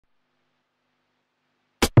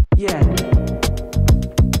Yeah.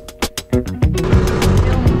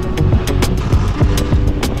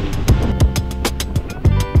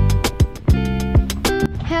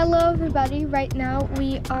 Hello everybody, right now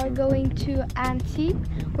we are going to Antibes.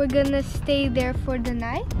 We're gonna stay there for the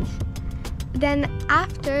night. Then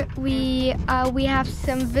after we have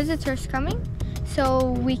some visitors coming,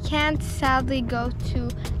 so we can't sadly go to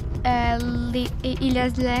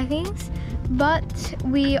Îles Lérins, but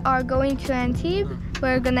we are going to Antibes.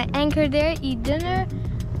 We're gonna anchor there, eat dinner,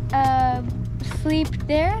 sleep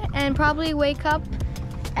there, and probably wake up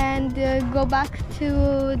and go back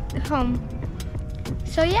to home.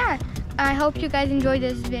 So yeah, I hope you guys enjoyed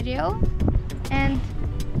this video, and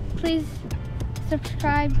please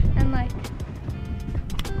subscribe and like.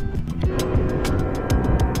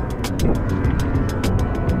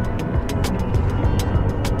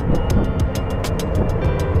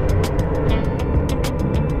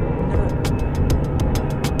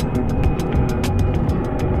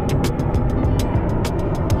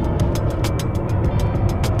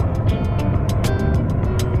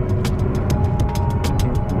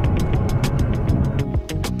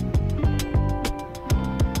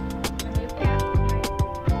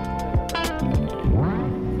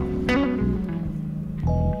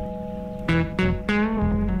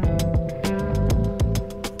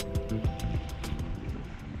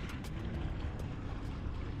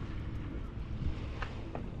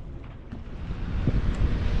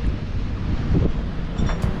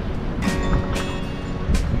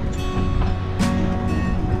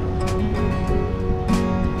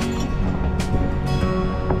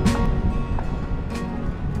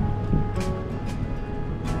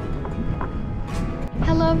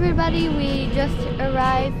 Hello everybody, we just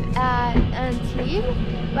arrived at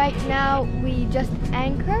Antibes. Right now we just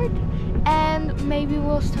anchored, and maybe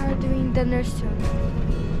we'll start doing dinner soon.